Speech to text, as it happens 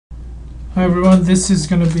Hi everyone, this is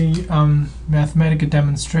going to be Mathematica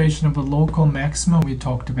Demonstration of a local maximum we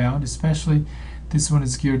talked about. Especially this one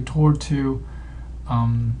is geared toward to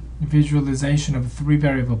visualization of a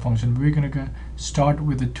three-variable function. We're going to start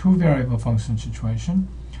with a two-variable function situation.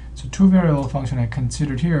 So two-variable function I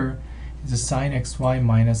considered here is a sine xy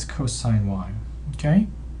minus cosine y. Okay?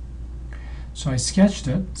 So I sketched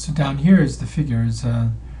it. So down here is the figures.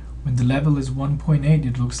 When the level is 1.8,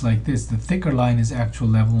 it looks like this. The thicker line is actual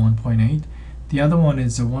level 1.8. The other one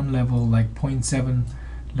is a one level, like 0.7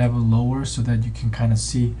 level lower, so that you can kind of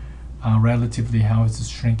see relatively how it's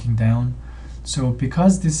shrinking down. So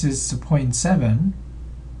because this is a 0.7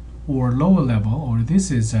 or lower level, or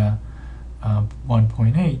this is a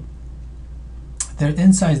 1.8, there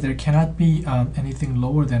inside there cannot be anything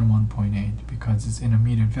lower than 1.8 because it's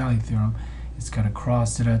intermediate value theorem. It's got to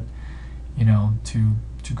cross it at,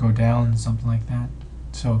 to go down, something like that.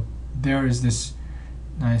 So there is this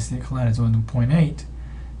nice thick line, it's only 0.8.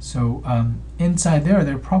 So inside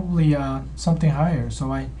there probably something higher.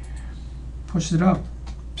 So I pushed it up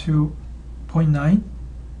to 0.9.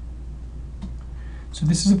 So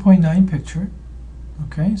this is a 0.9 picture.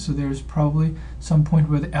 Okay, so there's probably some point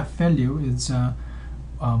where the f value is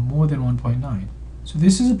more than 1.9. So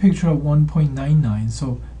this is a picture of 1.99.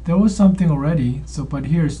 So there was something already, but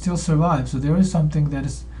here it still survives. So there is something that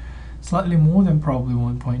is slightly more than probably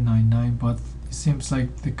 1.99, but it seems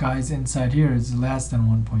like the guys inside here is less than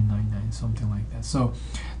 1.99, something like that. So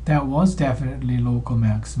that was definitely local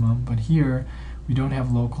maximum, but here we don't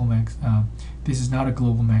have local max. This is not a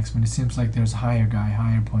global maximum. It seems like there's a higher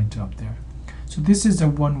point up there. So this is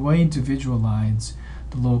one way to visualize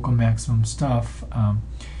the local maximum stuff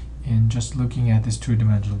in just looking at this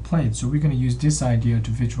two-dimensional plane. So we're going to use this idea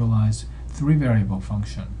to visualize three-variable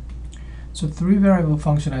function. So three-variable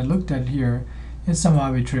function, I looked at here, is some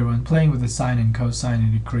arbitrary one. Playing with the sine and cosine,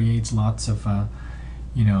 and it creates lots of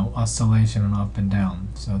oscillation and up and down.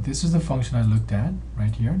 So this is the function I looked at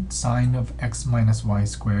right here: sine of x minus y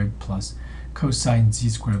squared plus cosine z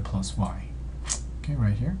squared plus y. Okay,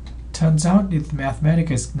 right here. Turns out if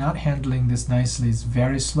Mathematica is not handling this nicely, it's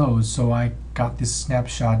very slow, so I got this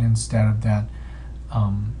snapshot instead of that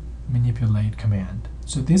manipulate command.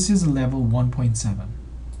 So this is level 1.7.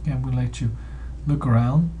 Okay, I'm going to let you look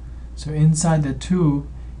around. So inside that tube,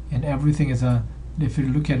 and everything is if you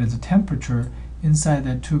look at it as a temperature, inside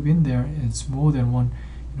that tube in there, it's more than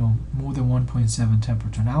 1.7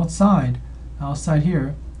 temperature. And outside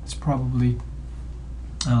here, it's probably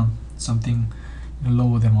something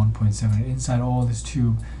lower than 1.7 inside all this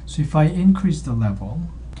tube. So if I increase the level,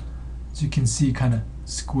 so you can see kind of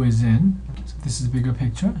squeeze in. So this is a bigger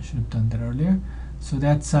picture. I should have done that earlier. So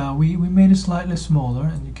that's we made it slightly smaller,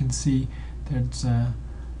 and you can see that's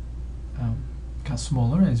got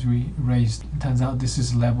smaller as we raised. It turns out this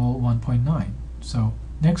is level 1.9. So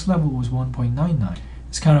next level was 1.99.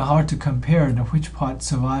 It's kind of hard to compare which part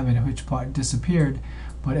survived and which part disappeared,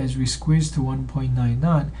 but as we squeeze to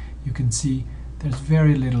 1.99, you can see there's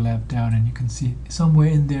very little left out, and you can see somewhere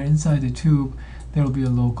in there inside the tube there will be a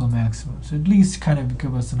local maximum. So at least kind of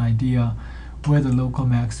give us an idea where the local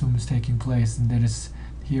maximum is taking place, and that is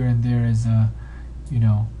here and there is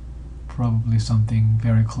probably something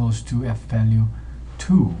very close to f value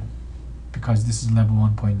 2, because this is level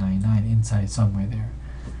 1.99 inside somewhere there.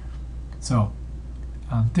 So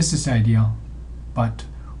this is ideal, but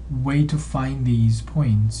way to find these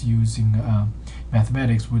points using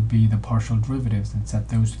mathematics would be the partial derivatives, and set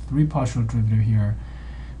those three partial derivatives here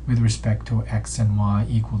with respect to x and y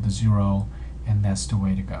equal to 0, and that's the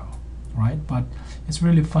way to go, right? But it's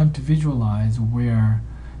really fun to visualize where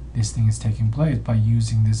this thing is taking place by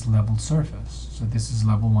using this level surface. So this is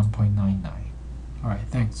level 1.99. All right,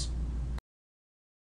 thanks.